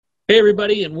Hey,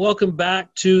 everybody, and welcome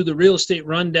back to the Real Estate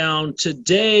Rundown.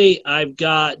 Today, I've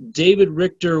got David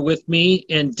Richter with me,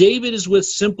 and David is with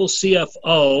Simple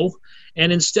CFO.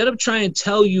 And instead of trying to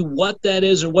tell you what that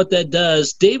is or what that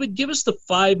does, David, give us the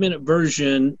 5-minute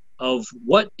version of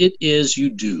what it is you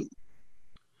do.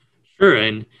 Sure,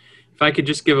 and if I could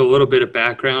just give a little bit of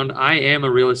background, I am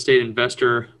a real estate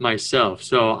investor myself.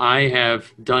 So I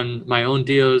have done my own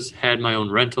deals, had my own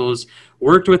rentals,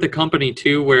 worked with a company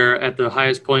too where at the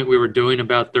highest point we were doing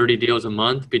about 30 deals a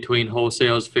month between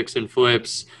wholesales, fix and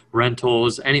flips,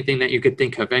 rentals, anything that you could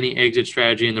think of, any exit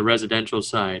strategy in the residential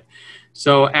side.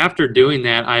 So after doing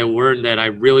that, I learned that I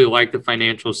really like the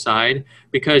financial side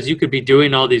because you could be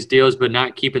doing all these deals but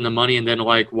not keeping the money, and then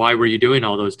like, why were you doing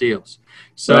all those deals?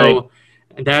 So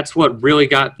Right. that's what really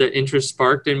got the interest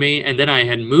sparked in me. And then I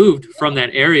had moved from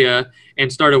that area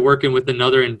and started working with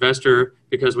another investor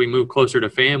because we moved closer to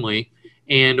family.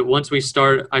 And once I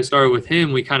started with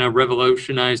him, we kind of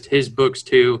revolutionized his books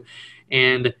too.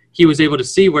 And he was able to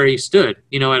see where he stood,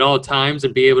 at all times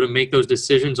and be able to make those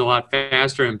decisions a lot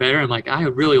faster and better. I'm like, I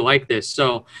really like this.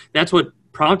 So that's what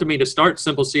prompted me to start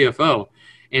Simple CFO.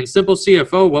 And Simple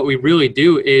CFO, what we really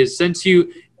do is, since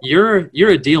you're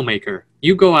a deal maker,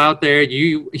 you go out there,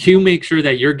 you make sure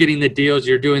that you're getting the deals,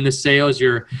 you're doing the sales,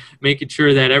 you're making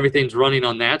sure that everything's running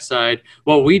on that side.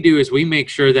 What we do is we make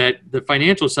sure that the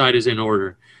financial side is in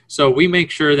order. So we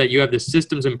make sure that you have the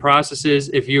systems and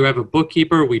processes. If you have a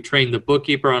bookkeeper, we train the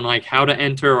bookkeeper on like how to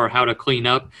enter or how to clean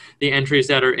up the entries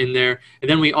that are in there. And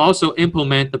then we also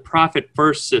implement the profit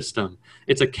first system.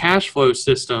 It's a cash flow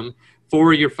system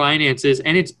for your finances,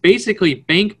 and it's basically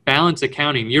bank balance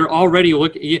accounting. You're already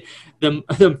looking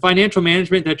the financial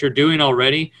management that you're doing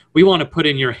already. We want to put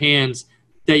in your hands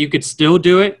that you could still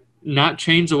do it, not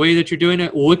change the way that you're doing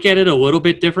it. Look at it a little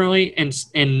bit differently,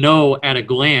 and know at a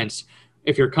glance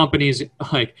if your company's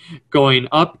like going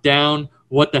up, down,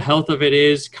 what the health of it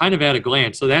is, kind of at a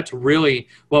glance. So that's really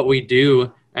what we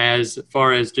do as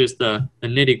far as just the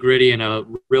nitty gritty and a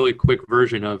really quick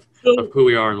version of who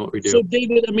we are and what we do. So,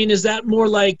 David, is that more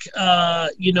like,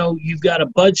 you've got a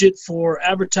budget for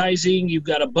advertising, you've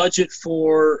got a budget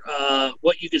for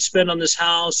what you could spend on this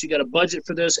house, you got a budget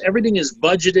for this, everything is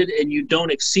budgeted and you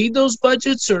don't exceed those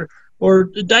budgets, or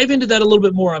dive into that a little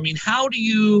bit more. How do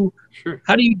you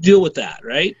deal with that,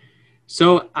 right?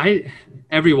 So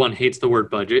everyone hates the word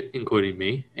budget, including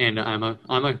me, and I'm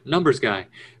a numbers guy.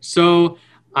 So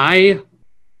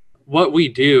what we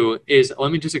do is,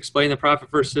 let me just explain the profit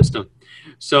first system.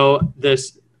 So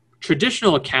this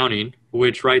traditional accounting,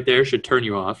 which right there should turn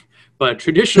you off, but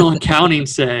traditional accounting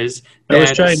says that, I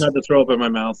was trying not to throw up in my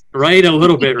mouth. Right, a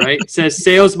little bit, right? It says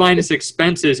sales minus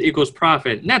expenses equals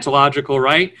profit. And that's logical,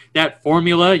 right? That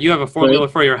formula, you have a formula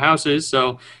for your houses,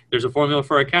 so there's a formula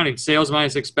for accounting. Sales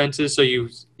minus expenses, so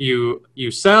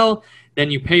you sell, then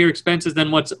you pay your expenses,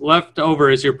 then what's left over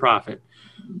is your profit.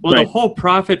 Well, the whole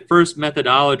profit first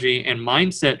methodology and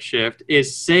mindset shift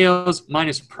is sales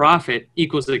minus profit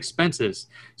equals expenses.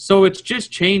 So it's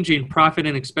just changing profit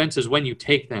and expenses when you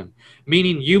take them,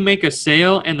 meaning you make a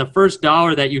sale and the first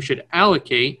dollar that you should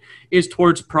allocate is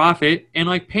towards profit and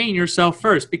like paying yourself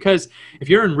first. Because if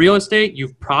you're in real estate,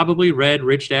 you've probably read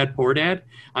Rich Dad, Poor Dad.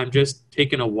 I'm just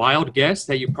taking a wild guess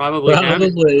that you probably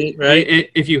haven't. Right?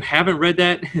 If you haven't read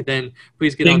that, then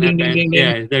please get on that band.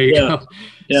 Yeah, there you go.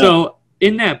 Yeah. So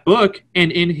in that book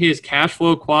and in his cash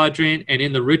flow quadrant and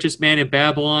in The Richest Man in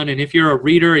Babylon, and if you're a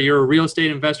reader or you're a real estate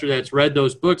investor that's read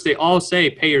those books, they all say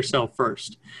pay yourself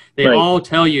first. They all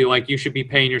tell you like you should be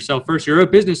paying yourself first. You're a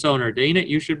business owner, Dana.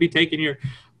 You should be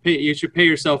you should pay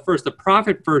yourself first. The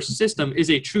profit first system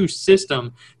is a true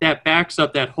system that backs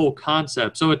up that whole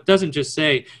concept. So it doesn't just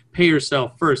say pay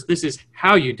yourself first. This is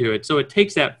how you do it. So it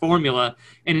takes that formula,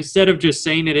 and instead of just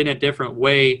saying it in a different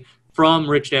way from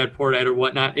Rich Dad, Poor Dad or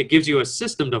whatnot, it gives you a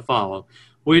system to follow,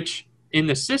 which in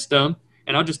the system,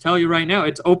 and I'll just tell you right now,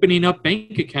 it's opening up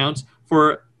bank accounts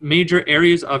for major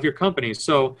areas of your company.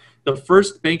 So the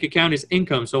first bank account is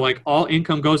income. So like all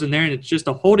income goes in there, and it's just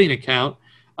a holding account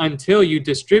until you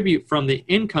distribute from the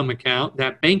income account,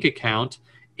 that bank account,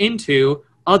 into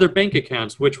other bank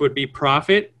accounts, which would be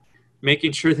profit,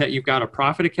 making sure that you've got a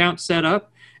profit account set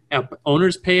up, an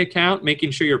owner's pay account,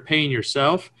 making sure you're paying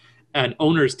yourself, an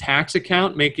owner's tax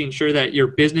account, making sure that your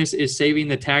business is saving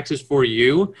the taxes for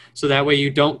you. So that way you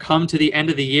don't come to the end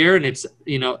of the year and it's,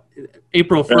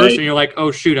 April 1st and you're like,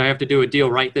 oh shoot, I have to do a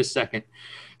deal right this second.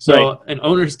 So an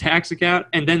owner's tax account,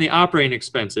 and then the operating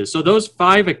expenses. So those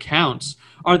 5 accounts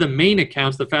are the main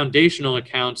accounts, the foundational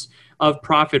accounts of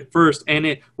profit first.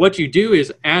 And what you do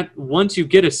is once you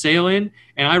get a sale in,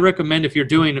 and I recommend if you're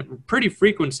doing pretty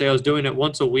frequent sales, doing it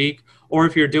once a week or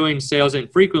if you're doing sales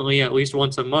infrequently, at least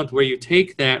once a month, where you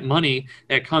take that money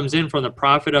that comes in from the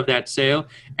profit of that sale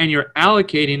and you're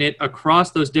allocating it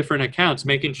across those different accounts,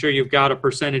 making sure you've got a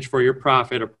percentage for your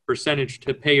profit, a percentage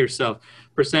to pay yourself,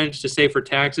 percentage to save for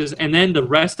taxes, and then the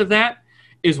rest of that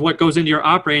is what goes into your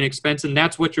operating expense, and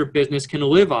that's what your business can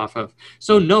live off of.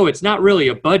 So no, it's not really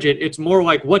a budget. It's more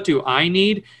like, what do I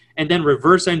need? And then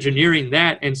reverse engineering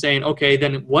that and saying, okay,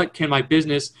 then what can my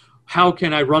business, how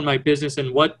can I run my business,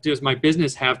 and what does my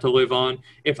business have to live on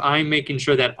if I'm making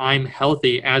sure that I'm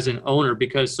healthy as an owner?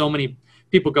 Because so many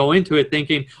people go into it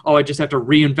thinking, oh, I just have to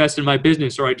reinvest in my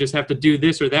business, or I just have to do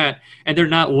this or that. And they're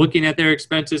not looking at their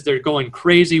expenses. They're going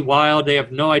crazy wild. They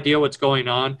have no idea what's going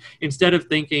on. Instead of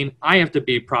thinking, I have to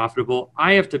be profitable,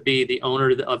 I have to be the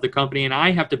owner of the company, and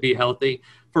I have to be healthy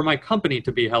for my company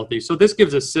to be healthy. So this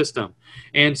gives a system.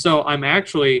 And so I'm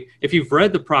actually, if you've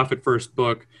read the Profit First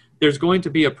book, there's going to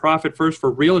be a Profit First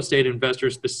for real estate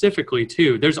investors specifically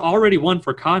too. There's already one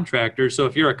for contractors. So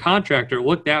if you're a contractor,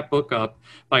 look that book up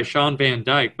by Sean Van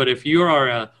Dyke. But if you are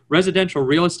a residential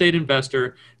real estate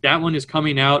investor, that one is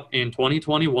coming out in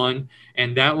 2021.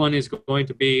 And that one is going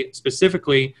to be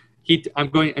specifically,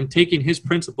 I'm taking his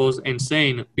principles and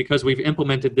saying, because we've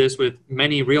implemented this with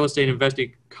many real estate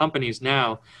investing companies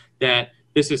now, that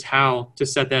this is how to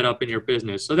set that up in your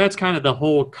business. So that's kind of the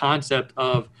whole concept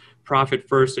of Profit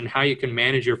First and how you can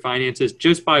manage your finances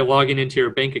just by logging into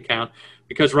your bank account.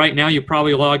 Because right now you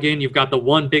probably log in, you've got the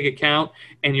one big account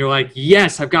and you're like,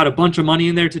 yes, I've got a bunch of money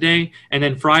in there today. And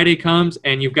then Friday comes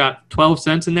and you've got 12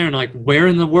 cents in there and like, where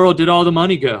in the world did all the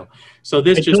money go? So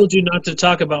this I told you not to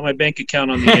talk about my bank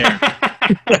account on the air.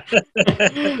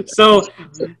 So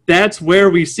that's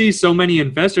where we see so many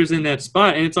investors in that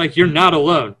spot. And it's like, you're not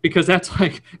alone, because that's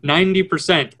like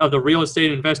 90% of the real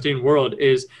estate investing world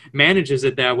manages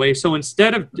it that way. So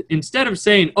instead of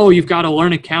saying, oh, you've got to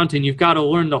learn accounting, you've got to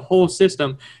learn the whole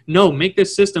system. No, make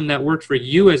this system that works for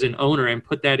you as an owner and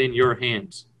put that in your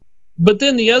hands. But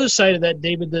then the other side of that,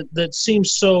 David, that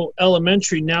seems so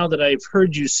elementary now that I've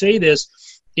heard you say this,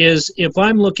 is if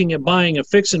I'm looking at buying a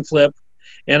fix and flip,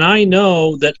 and I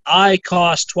know that I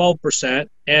cost 12%,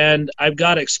 and I've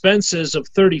got expenses of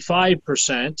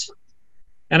 35%,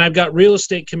 and I've got real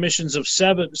estate commissions of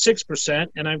 6%,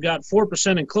 and I've got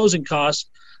 4% in closing costs,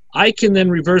 I can then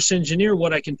reverse engineer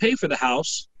what I can pay for the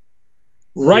house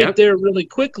right there really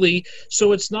quickly.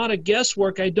 So it's not a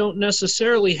guesswork. I don't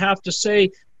necessarily have to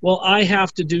say, well, I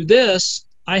have to do this,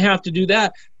 I have to do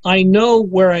that. I know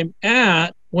where I'm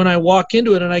at when I walk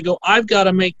into it, and I go, I've got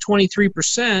to make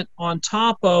 23% on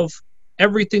top of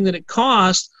everything that it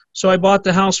costs. So I bought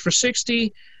the house for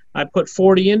 60. I put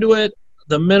 40 into it.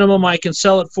 The minimum I can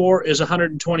sell it for is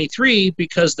 123,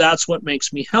 because that's what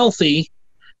makes me healthy.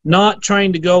 Not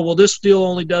trying to go, well, this deal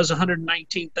only does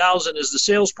 119,000 is the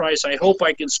sales price. I hope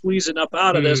I can squeeze enough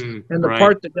out of this. And the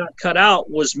part that got cut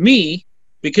out was me,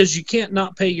 because you can't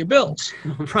not pay your bills.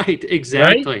 Right,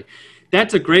 exactly. Right?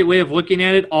 That's a great way of looking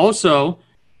at it. Also,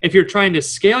 if you're trying to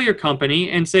scale your company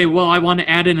and say, well, I want to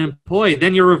add an employee,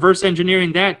 then you're reverse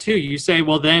engineering that too. You say,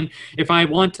 well, then if I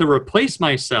want to replace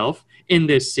myself in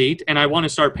this seat and I want to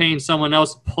start paying someone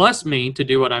else plus me to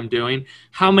do what I'm doing,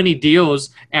 how many deals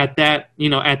at that,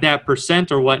 at that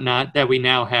percent or whatnot that we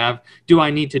now have do I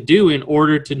need to do in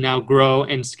order to now grow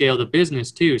and scale the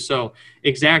business too? So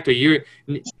exactly,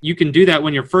 you can do that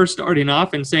when you're first starting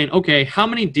off and saying, okay, how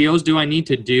many deals do I need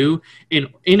to do in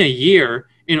a year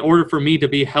in order for me to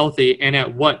be healthy, and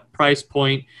at what price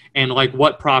point and like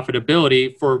what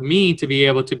profitability for me to be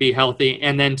able to be healthy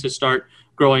and then to start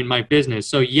growing my business.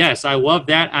 So yes, I love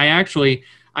that. I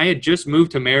had just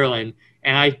moved to Maryland,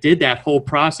 and I did that whole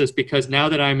process because now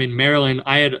that I'm in Maryland,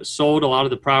 I had sold a lot of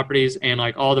the properties and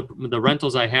like all the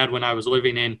rentals I had when I was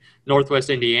living in Northwest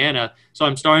Indiana. So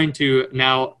I'm starting to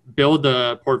now build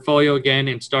the portfolio again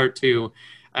and start to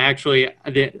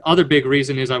the other big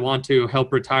reason is I want to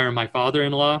help retire my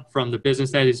father-in-law from the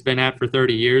business that he's been at for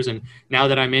 30 years. And now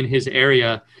that I'm in his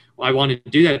area, I wanted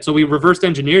to do that. So we reverse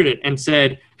engineered it and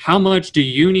said, how much do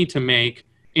you need to make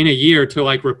in a year to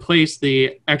like replace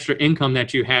the extra income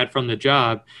that you had from the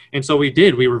job? And so we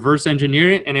reverse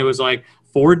engineered it, and it was like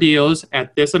 4 deals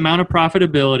at this amount of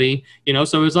profitability,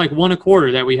 so it was like 1 a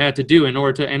quarter that we had to do in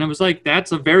order to, and it was like,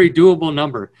 that's a very doable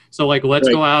number. So like, let's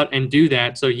go out and do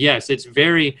that. So yes, it's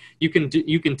you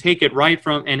can take it right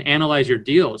from and analyze your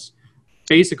deals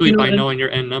basically by knowing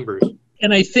your end numbers.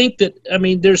 And I think that,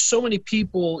 there's so many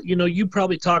people, you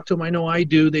probably talk to them. I know I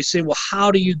do. They say, well, how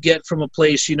do you get from a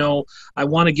place, I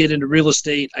want to get into real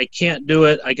estate. I can't do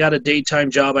it. I got a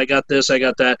daytime job. I got this, I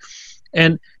got that.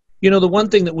 And the one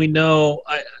thing that we know,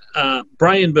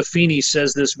 Brian Buffini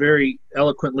says this very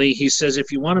eloquently. He says,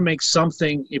 if you want to make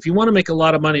a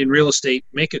lot of money in real estate,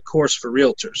 make a course for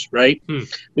realtors, right?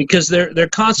 Because they're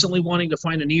constantly wanting to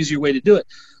find an easier way to do it.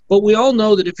 But we all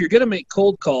know that if you're going to make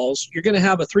cold calls, you're going to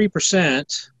have a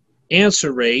 3%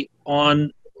 answer rate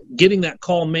on getting that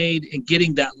call made and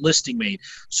getting that listing made.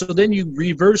 So then you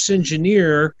reverse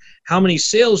engineer how many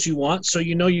sales you want. So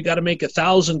you know you got to make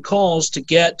 1,000 calls to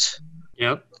get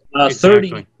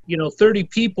 30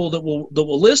 people that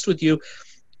will list with you.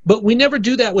 But we never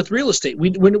do that with real estate.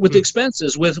 With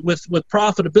expenses, with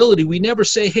profitability, we never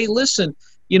say, hey, listen,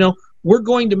 we're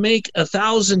going to make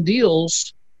 1,000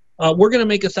 deals. We're going to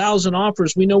make 1,000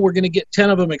 offers. We know we're going to get 10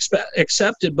 of them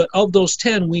accepted, but of those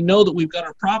 10, we know that we've got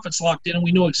our profits locked in, and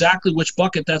we know exactly which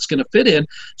bucket that's going to fit in.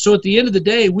 So at the end of the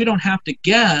day, we don't have to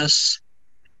guess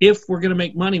if we're going to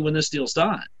make money when this deal's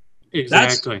done.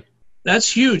 Exactly.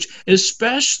 That's huge,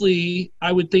 especially,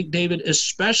 I would think, David,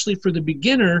 especially for the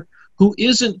beginner who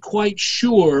isn't quite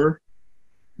sure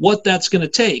what that's going to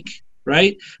take,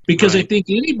 right? Because I think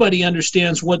anybody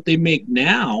understands what they make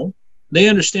now. They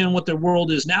understand what their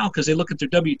world is now because they look at their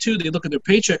W-2, they look at their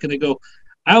paycheck, and they go,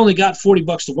 I only got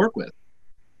 $40 to work with.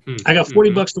 I got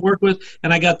 $40 to work with,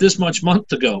 and I got this much month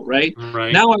to go, right?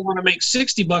 Now I want to make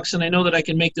 $60, and I know that I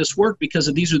can make this work because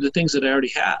of these are the things that I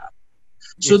already have.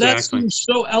 So that seems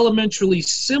so elementarily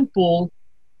simple.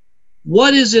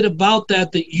 What is it about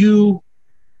that you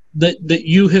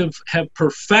have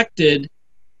perfected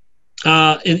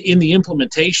in the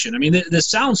implementation? I mean,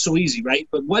 this sounds so easy, right?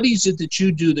 But what is it that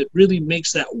you do that really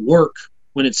makes that work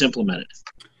when it's implemented?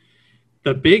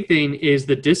 The big thing is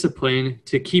the discipline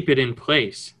to keep it in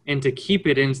place and to keep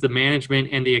it in the management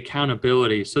and the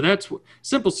accountability. So that's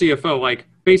Simple CFO,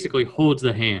 basically holds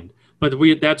the hand. But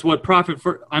that's what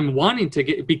I'm wanting to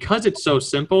get, because it's so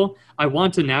simple, I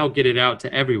want to now get it out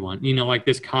to everyone,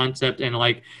 this concept, and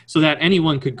so that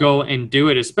anyone could go and do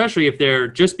it, especially if they're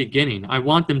just beginning. I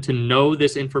want them to know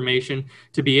this information,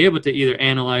 to be able to either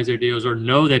analyze their deals or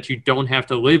know that you don't have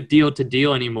to live deal to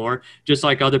deal anymore, just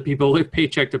like other people live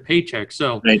paycheck to paycheck.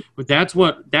 So that's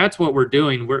what we're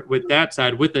doing. With that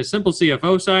side. With the Simple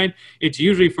CFO side, it's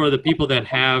usually for the people that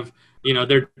have,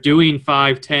 they're doing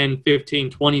 5, 10,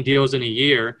 15, 20 deals in a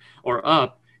year or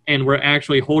up, and we're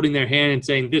actually holding their hand and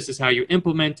saying, this is how you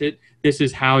implement it. This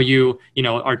is how you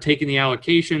are taking the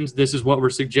allocations. This is what we're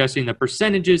suggesting the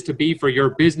percentages to be for your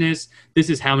business.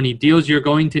 This is how many deals you're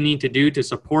going to need to do to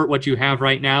support what you have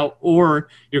right now, or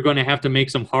you're going to have to make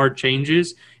some hard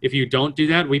changes. If you don't do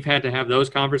that, we've had to have those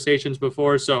conversations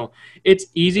before. So it's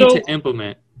easy to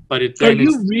implement. But are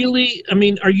you really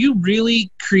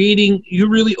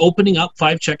opening up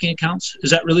 5 checking accounts? Is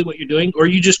that really what you're doing? Or are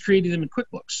you just creating them in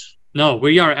QuickBooks? No,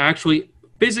 we are actually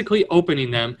physically opening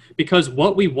them, because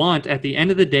what we want at the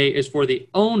end of the day is for the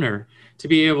owner to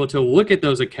be able to look at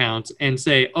those accounts and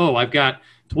say, oh, I've got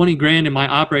 20 grand in my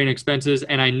operating expenses,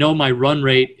 and I know my run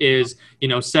rate is,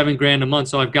 $7 grand a month.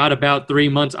 So I've got about 3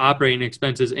 months operating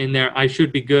expenses in there. I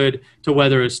should be good to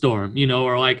weather a storm,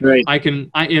 or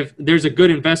if there's a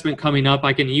good investment coming up,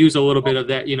 I can use a little bit of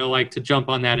that, to jump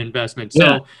on that investment.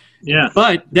 So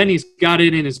but then he's got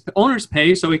it in his owner's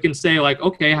pay, so he can say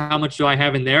okay, how much do I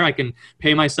have in there? I can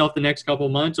pay myself the next couple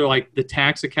of months, or the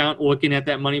tax account, looking at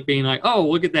that money being oh,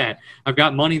 look at that. I've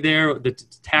got money there, the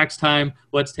tax time,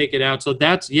 let's take it out. So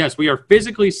yes, we are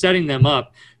physically setting them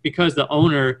up, because the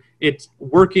owner, it's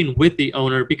working with the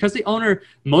owner, because the owner,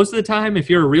 most of the time, if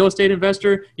you're a real estate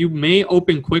investor, you may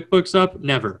open QuickBooks up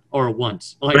never or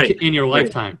once in your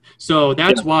lifetime. So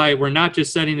that's why we're not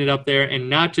just setting it up there and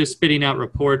not just spitting out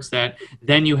reports that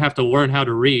then you have to learn how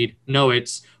to read. No,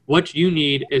 it's what you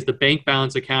need is the bank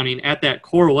balance accounting at that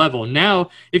core level.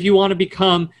 Now, if you want to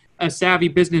become a savvy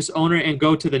business owner and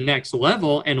go to the next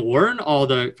level and learn all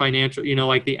the financial,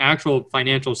 the actual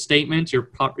financial statements, your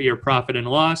profit and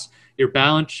loss, your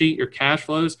balance sheet, your cash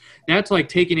flows, that's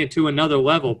taking it to another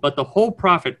level. But the whole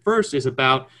profit first is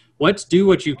about, let's do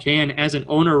what you can as an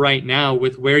owner right now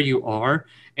with where you are,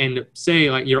 and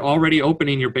say you're already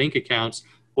opening your bank accounts.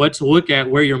 Let's look at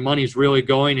where your money's really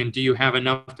going, and do you have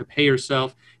enough to pay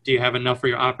yourself? Do you have enough for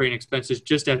your operating expenses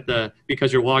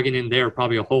because you're logging in there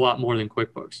probably a whole lot more than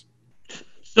QuickBooks.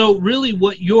 So really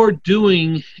what you're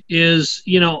doing is,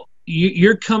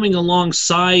 you're coming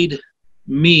alongside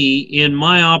me in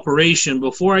my operation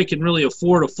before I can really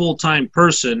afford a full-time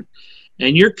person.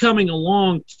 And you're coming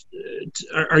along.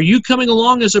 Are you coming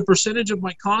along as a percentage of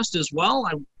my cost as well?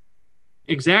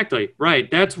 Exactly. Right.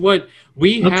 That's what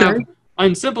we have.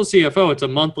 On Simple CFO,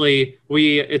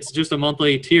 it's just a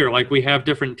monthly tier. We have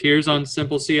different tiers on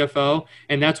Simple CFO,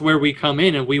 and that's where we come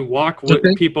in and we walk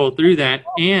with people through that.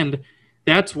 And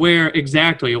that's where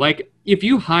exactly, if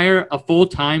you hire a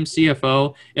full-time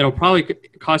CFO, it'll probably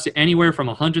cost you anywhere from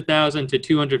 $100,000 to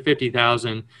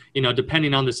 $250,000,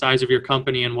 depending on the size of your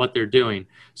company and what they're doing.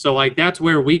 So like that's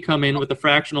where we come in with a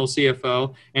fractional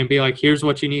CFO and be like, here's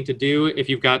what you need to do. If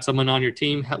you've got someone on your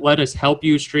team, let us help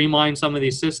you streamline some of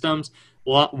these systems,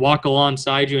 walk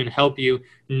alongside you and help you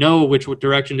know which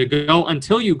direction to go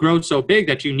until you grow so big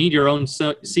that you need your own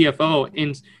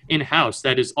CFO in-house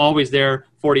that is always there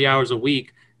 40 hours a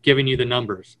week giving you the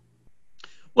numbers.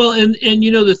 Well, and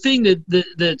the thing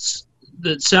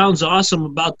that sounds awesome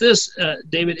about this,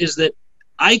 David, is that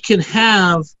I can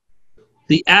have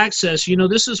the access.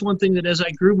 This is one thing that as I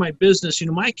grew my business,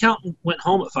 my accountant went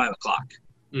home at 5 o'clock.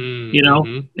 And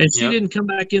she didn't come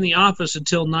back in the office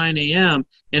until 9 a.m.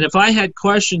 And if I had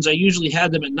questions, I usually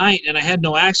had them at night, and I had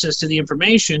no access to the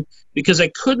information because I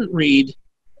couldn't read.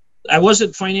 I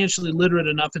wasn't financially literate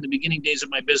enough in the beginning days of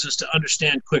my business to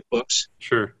understand QuickBooks.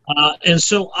 Sure. And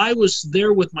so I was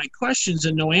there with my questions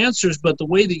and no answers, but the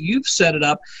way that you've set it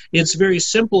up, it's very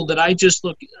simple that I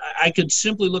could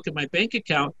simply look at my bank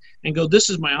account and go, this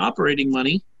is my operating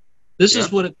money. This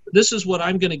is what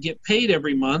I'm going to get paid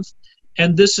every month.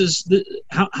 And this is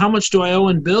how much do I owe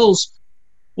in bills?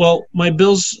 Well, my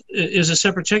bills is a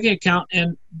separate checking account,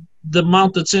 and the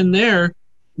amount that's in there,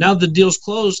 now the deal's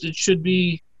closed, it should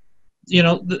be,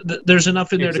 there's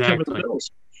enough in there to cover the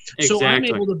bills. So I'm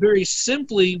able to very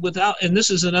simply and this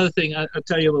is another thing, I'll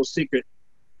tell you a little secret.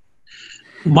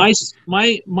 My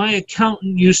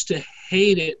accountant used to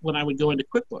hate it when I would go into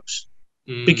QuickBooks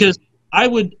because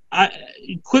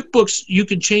QuickBooks, you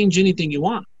can change anything you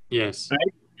want. Yes.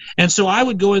 Right? And so I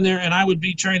would go in there and I would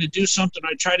be trying to do something.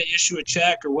 I'd try to issue a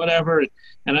check or whatever,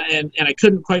 and I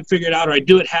couldn't quite figure it out, or I'd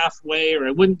do it halfway, or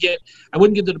I wouldn't get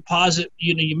the deposit.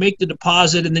 You make the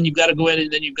deposit, and then you've got to go in,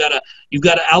 and then you've got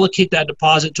to allocate that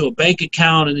deposit to a bank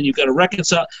account, and then you've got to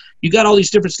reconcile. You got all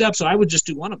these different steps, so I would just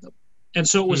do one of them, and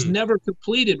so it was never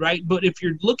completed, right? But if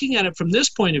you're looking at it from this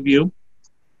point of view,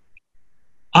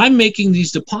 I'm making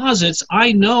these deposits.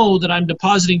 I know that I'm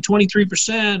depositing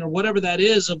 23% or whatever that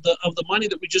is of the money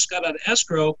that we just got out of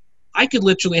escrow. I could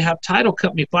literally have title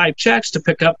cut me 5 checks to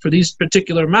pick up for these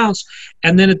particular amounts.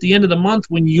 And then at the end of the month,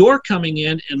 when you're coming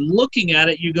in and looking at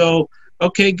it, you go,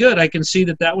 okay, good. I can see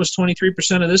that was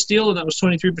 23% of this deal and that was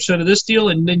 23% of this deal.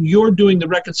 And then you're doing the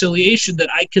reconciliation that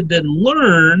I could then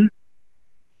learn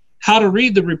how to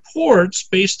read the reports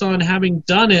based on having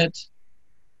done it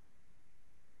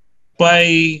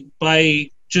by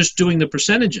just doing the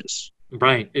percentages.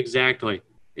 Right, exactly.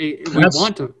 We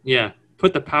want to,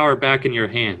 put the power back in your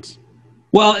hands.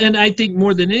 Well, and I think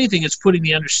more than anything, it's putting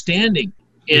the understanding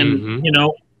in,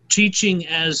 teaching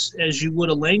as you would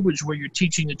a language where you're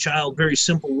teaching a child very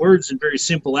simple words and very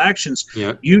simple actions.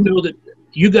 Yeah. You know that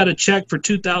you got a check for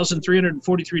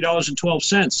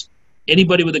 $2,343.12.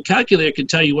 Anybody with a calculator can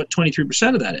tell you what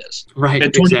 23% of that is. Right,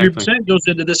 and 23% goes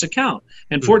into this account,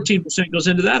 and 14% goes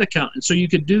into that account. And so you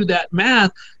could do that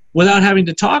math without having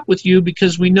to talk with you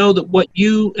because we know that what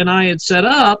you and I had set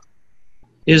up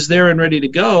is there and ready to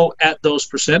go at those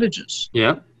percentages.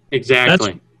 Yeah,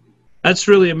 exactly. That's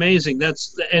really amazing.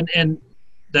 And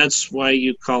that's why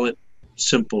you call it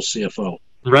Simple CFO.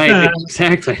 Right,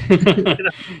 exactly.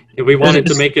 We wanted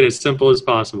to make it as simple as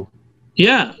possible.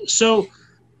 Yeah. So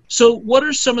what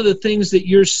are some of the things that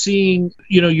you're seeing,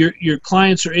 your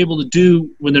clients are able to do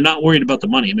when they're not worried about the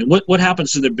money? I mean, what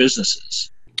happens to their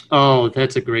businesses? Oh,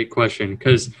 that's a great question.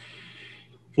 Because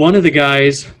one of the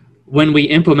guys, when we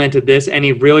implemented this and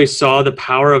he really saw the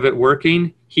power of it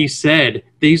working, he said,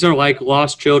 these are like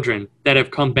lost children that have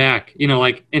come back,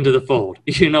 like into the fold.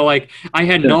 I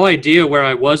had no idea where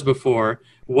I was before,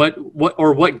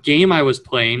 what game I was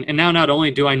playing, and now not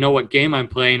only do I know what game I'm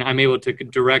playing, I'm able to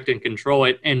direct and control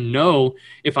it and know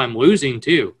if I'm losing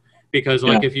too, because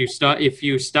if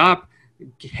you stop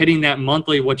hitting that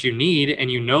monthly what you need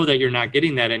and you know that you're not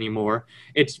getting that anymore,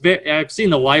 I've seen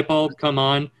the light bulb come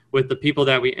on with the people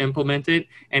that we implemented,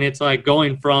 and it's like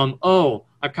going from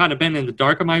I've kind of been in the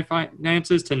dark of my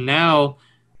finances to now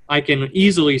I can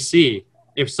easily see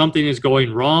if something is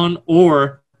going wrong,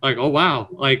 or like, oh, wow,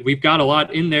 like we've got a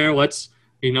lot in there. Let's,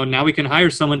 now we can hire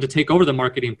someone to take over the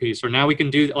marketing piece, or now we can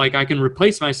do, like, I can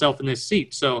replace myself in this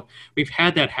seat. So we've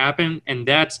had that happen. And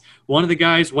that's one of the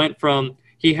guys went from,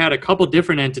 he had a couple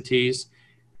different entities.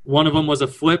 One of them was a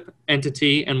flip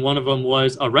entity and one of them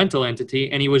was a rental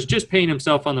entity. And he was just paying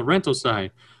himself on the rental side.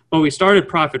 But we started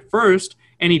Profit First,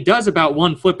 and he does about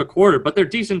 1 flip a quarter, but they're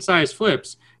decent sized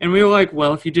flips. And we were like,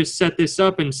 well, if you just set this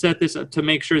up to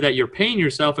make sure that you're paying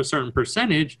yourself a certain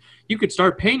percentage, you could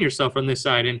start paying yourself on this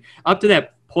side. And up to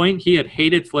that point, he had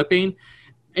hated flipping.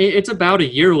 It's about a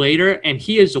year later, and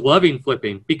he is loving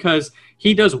flipping because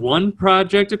he does one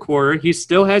project a quarter. He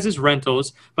still has his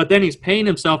rentals, but then he's paying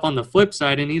himself on the flip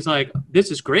side, and he's like, this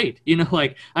is great.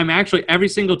 Like I'm actually, every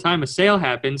single time a sale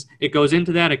happens, it goes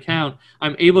into that account.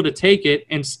 I'm able to take it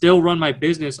and still run my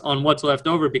business on what's left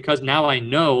over because now I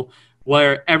know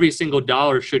where every single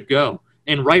dollar should go.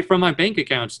 And right from my bank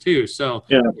accounts too. So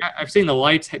Yeah. I've seen the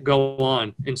lights go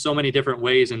on in so many different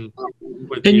ways, and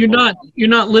you're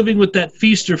not living with that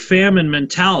feast or famine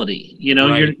mentality.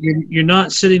 Right. You're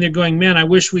not sitting there going, man, I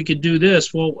wish we could do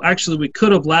this. Well, actually, we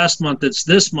could have last month. It's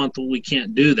this month, well, we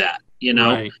can't do that.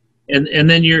 Right. And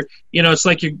then it's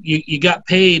like you got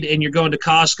paid and you're going to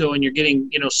Costco and you're getting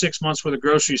 6 months worth of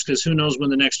groceries because who knows when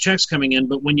the next check's coming in.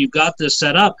 But when you've got this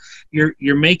set up,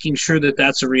 you're making sure that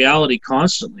that's a reality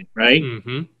constantly, right?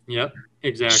 Mm-hmm. Yep.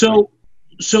 Exactly.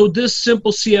 So this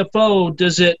Simple CFO,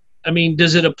 does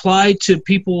it apply to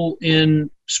people in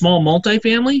small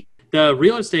multifamily? The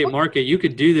real estate market, you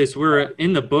could do this. We're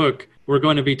in the book. We're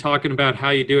going to be talking about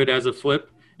how you do it as a flip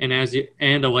and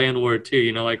and a landlord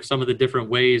too, like some of the different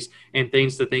ways and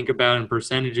things to think about and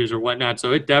percentages or whatnot.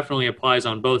 So it definitely applies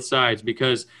on both sides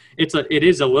because it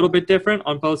is a little bit different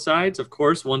on both sides. Of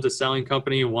course, one's a selling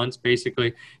company, one's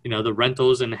basically, the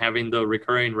rentals and having the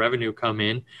recurring revenue come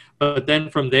in. But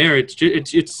then from there,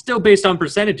 it's still based on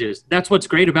percentages. That's what's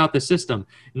great about the system.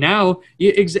 Now,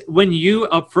 when you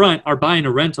upfront are buying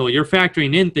a rental, you're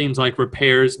factoring in things like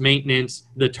repairs, maintenance,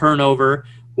 the turnover.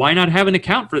 Why not have an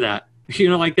account for that?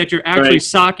 Like that you're actually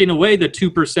socking away the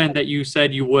 2% that you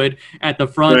said you would at the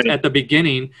front at the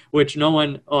beginning, which no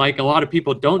one, like a lot of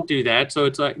people don't do that. So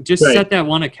it's like, just set that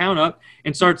one account up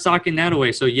and start socking that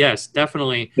away. So yes,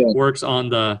 definitely works on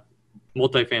the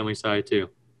multifamily side too.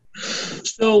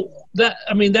 So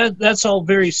that's all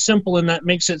very simple and that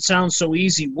makes it sound so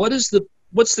easy. What's the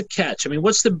catch?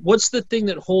 What's the thing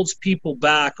that holds people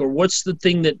back, or what's the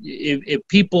thing that if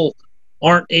people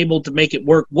aren't able to make it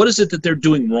work, what is it that they're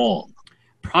doing wrong?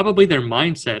 Probably their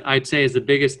mindset, I'd say, is the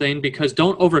biggest thing, because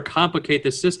don't overcomplicate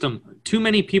the system. Too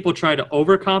many people try to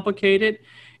overcomplicate it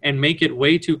and make it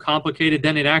way too complicated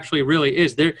than it actually really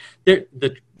is. The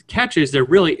catch is there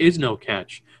really is no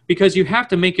catch, because you have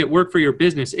to make it work for your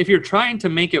business. If you're trying to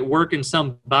make it work in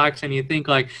some box and you think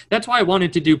like, that's why I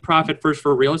wanted to do profit first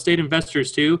for real estate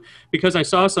investors too, because I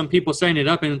saw some people setting it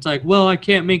up and it's like, well, I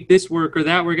can't make this work or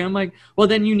that work. And I'm like, well,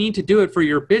 then you need to do it for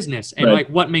your business. And like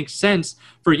what makes sense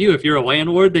for you. If you're a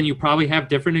landlord, then you probably have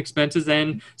different expenses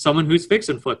than someone who's fix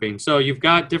and flipping. So you've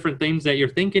got different things that you're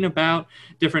thinking about,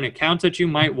 different accounts that you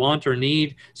might want or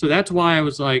need. So that's why I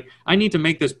was like, I need to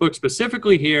make this book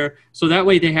specifically here, so that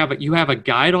way you have a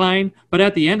guideline. But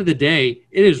at the end of the day,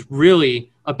 it is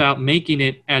really about making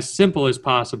it as simple as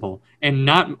possible and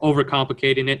not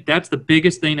overcomplicating it. That's the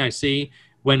biggest thing I see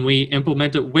when we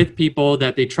implement it with people,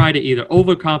 that they try to either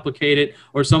overcomplicate it,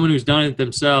 or someone who's done it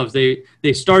themselves.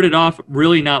 They started off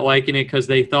really not liking it because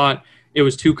they thought it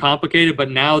was too complicated,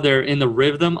 but now they're in the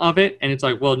rhythm of it. And it's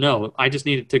like, well, no, I just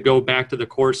needed to go back to the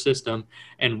core system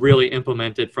and really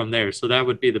implement it from there. So that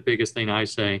would be the biggest thing I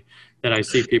say that I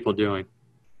see people doing.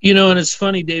 And it's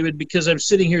funny, David, because I'm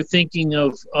sitting here thinking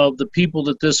of the people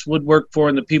that this would work for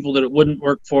and the people that it wouldn't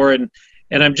work for. And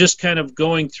I'm just kind of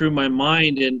going through my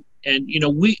mind, and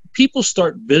people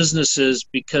start businesses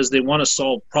because they want to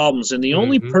solve problems. And the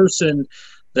only person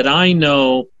that I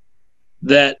know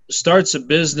that starts a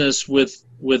business with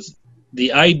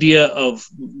the idea of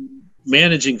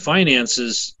managing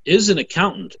finances is an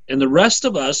accountant. And the rest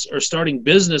of us are starting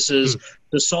businesses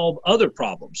to solve other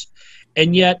problems.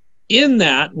 And yet, in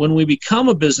that, when we become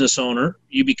a business owner,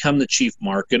 you become the chief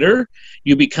marketer,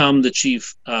 you become the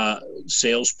chief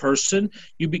salesperson,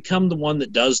 you become the one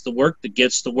that does the work, that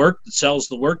gets the work, that sells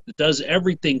the work, that does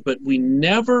everything. But we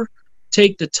never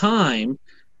take the time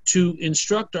to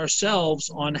instruct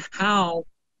ourselves on how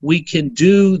we can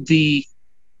do the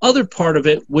other part of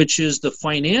it, which is the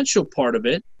financial part of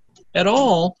it at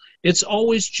all. It's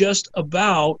always just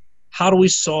about how do we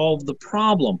solve the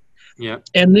problem. Yeah.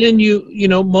 And then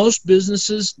most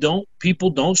businesses people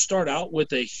don't start out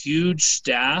with a huge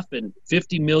staff and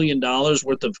 $50 million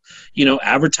worth of,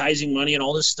 advertising money and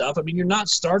all this stuff. You're not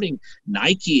starting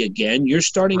Nike again. You're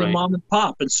starting a mom and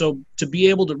pop. And so to be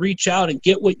able to reach out and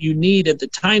get what you need at the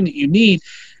time that you need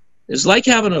is like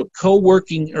having a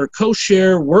co-working or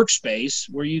co-share workspace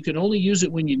where you can only use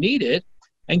it when you need it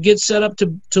and get set up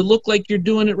to look like you're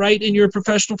doing it right and you're a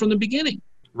professional from the beginning.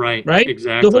 Right?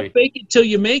 Exactly. The whole fake it till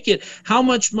you make it. How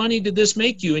much money did this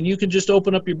make you? And you can just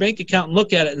open up your bank account and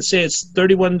look at it and say it's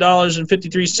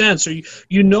 $31.53, or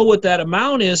you know what that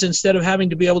amount is, instead of having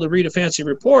to be able to read a fancy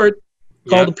report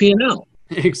called the P&L.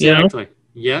 Exactly.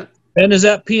 Yeah. And is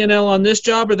that P&L on this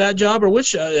job or that job or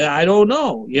which? I don't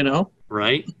know, you know.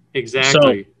 Right? So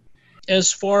Exactly.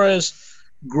 as far as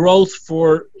growth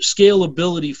for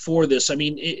scalability for this, I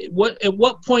mean, at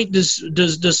what point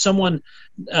does someone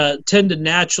tend to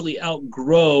naturally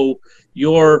outgrow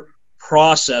your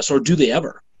process, or do they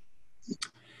ever?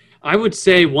 I would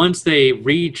say once they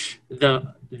reach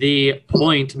the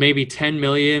point, maybe 10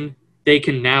 million, they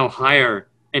can now hire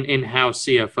an in-house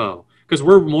CFO, because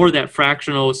we're more that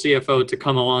fractional CFO to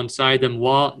come alongside them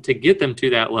to get them to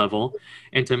that level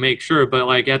and to make sure. But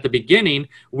like at the beginning,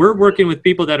 we're working with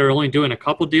people that are only doing a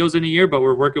couple deals in a year, but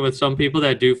we're working with some people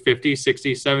that do 50,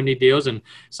 60, 70 deals, and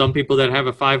some people that have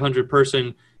a 500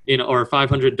 person, or a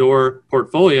 500 door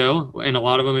portfolio, and a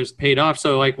lot of them is paid off.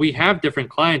 So like we have different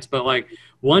clients, but like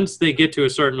once they get to a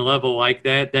certain level like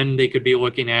that, then they could be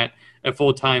looking at a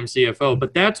full-time CFO.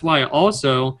 But that's why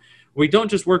also we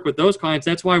don't just work with those clients.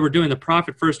 That's why we're doing the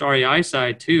profit first REI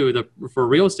side too, for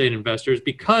real estate investors,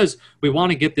 because we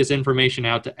want to get this information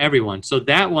out to everyone. So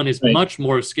that one is Right. much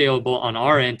more scalable on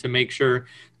our end to make sure,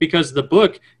 because the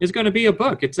book is going to be a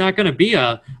book. It's not going to be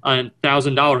a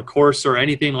 $1,000 course or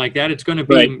anything like that. It's going to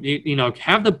Right. be,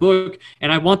 have the book, and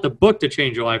I want the book to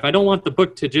change your life. I don't want the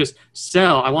book to just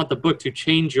sell. I want the book to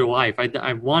change your life.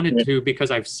 I want it to,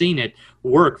 because I've seen it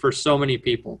work for so many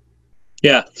people.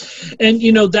 Yeah. And,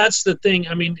 that's the thing.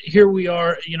 I mean, here we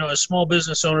are, as small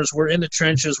business owners, we're in the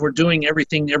trenches. We're doing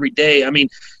everything every day. I mean,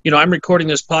 I'm recording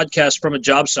this podcast from a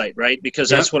job site, right? Because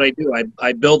Yep. that's what I do.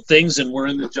 I build things, and we're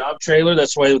in the job trailer.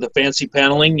 That's why with the fancy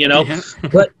paneling, Yeah.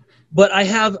 but I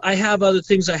have other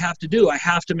things I have to do. I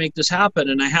have to make this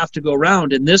happen, and I have to go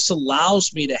around. And this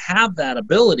allows me to have that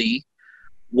ability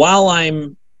while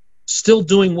I'm still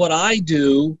doing what I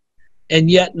do, and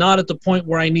yet not at the point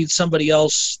where I need somebody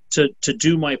else to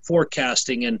do my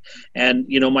forecasting and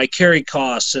my carry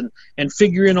costs and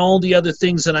figure in all the other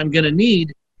things that I'm going to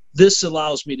need. This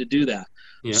allows me to do that.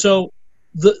 Yeah. So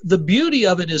the beauty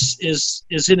of it is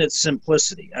in its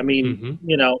simplicity. I mean,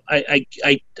 I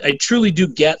truly do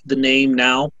get the name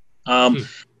now. And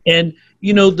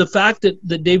the fact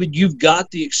that David, you've got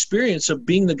the experience of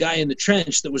being the guy in the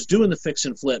trench that was doing the fix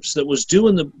and flips, that was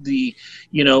doing the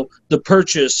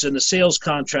purchase and the sales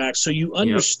contracts. So you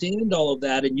understand all of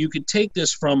that, and you could take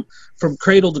this from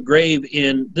cradle to grave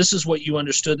in this is what you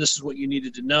understood, this is what you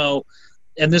needed to know,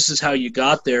 and this is how you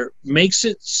got there. Makes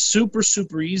it super,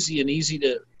 super easy and easy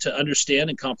to understand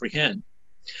and comprehend.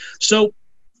 So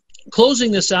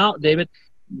closing this out, David,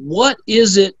 what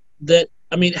is it that,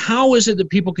 how is it that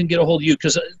people can get a hold of you?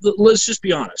 Because let's just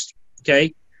be honest,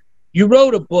 okay? You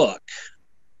wrote a book,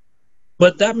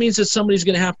 but that means that somebody's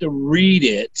going to have to read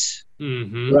it,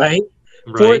 right?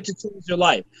 For it to change their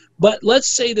life. But let's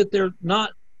say that they're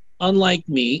not unlike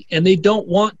me, and they don't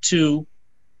want to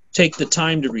take the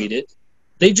time to read it.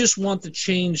 They just want the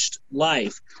changed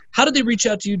life. How do they reach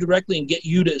out to you directly and get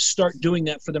you to start doing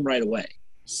that for them right away?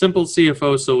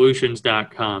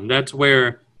 SimpleCFOSolutions.com. That's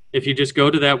where, if you just go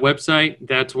to that website,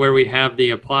 that's where we have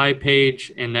the apply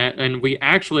page, and we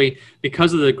actually,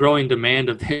 because of the growing demand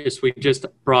of this, we just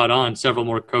brought on several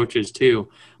more coaches too,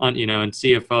 and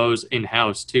CFOs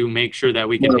in-house to make sure that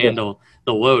we can handle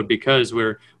the load, because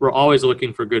we're always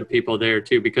looking for good people there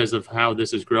too, because of how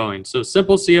this is growing. So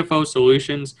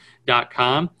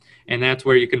SimpleCFOSolutions.com, and that's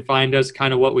where you can find us,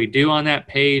 kind of what we do on that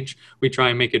page. We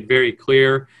try and make it very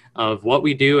clear of what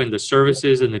we do and the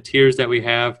services and the tiers that we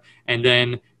have, and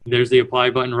then there's the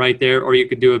apply button right there, or you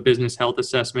could do a business health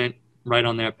assessment right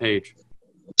on that page.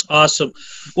 Awesome.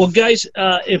 Well, guys,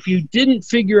 if you didn't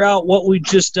figure out what we've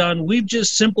just done, we've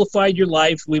just simplified your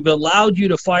life. We've allowed you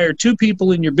to fire 2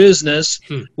 people in your business,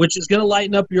 which is going to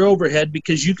lighten up your overhead,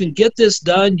 because you can get this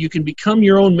done. You can become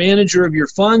your own manager of your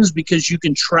funds because you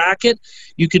can track it.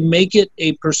 You can make it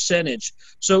a percentage.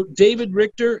 So David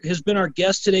Richter has been our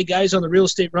guest today, guys, on the Real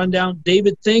Estate Rundown.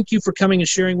 David, thank you for coming and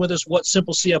sharing with us what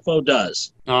Simple CFO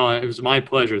does. Oh, it was my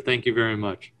pleasure. Thank you very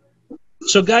much.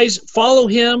 So, guys, follow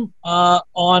him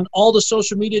on all the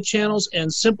social media channels and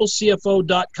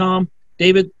simplecfo.com.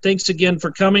 David, thanks again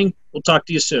for coming. We'll talk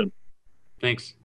to you soon. Thanks.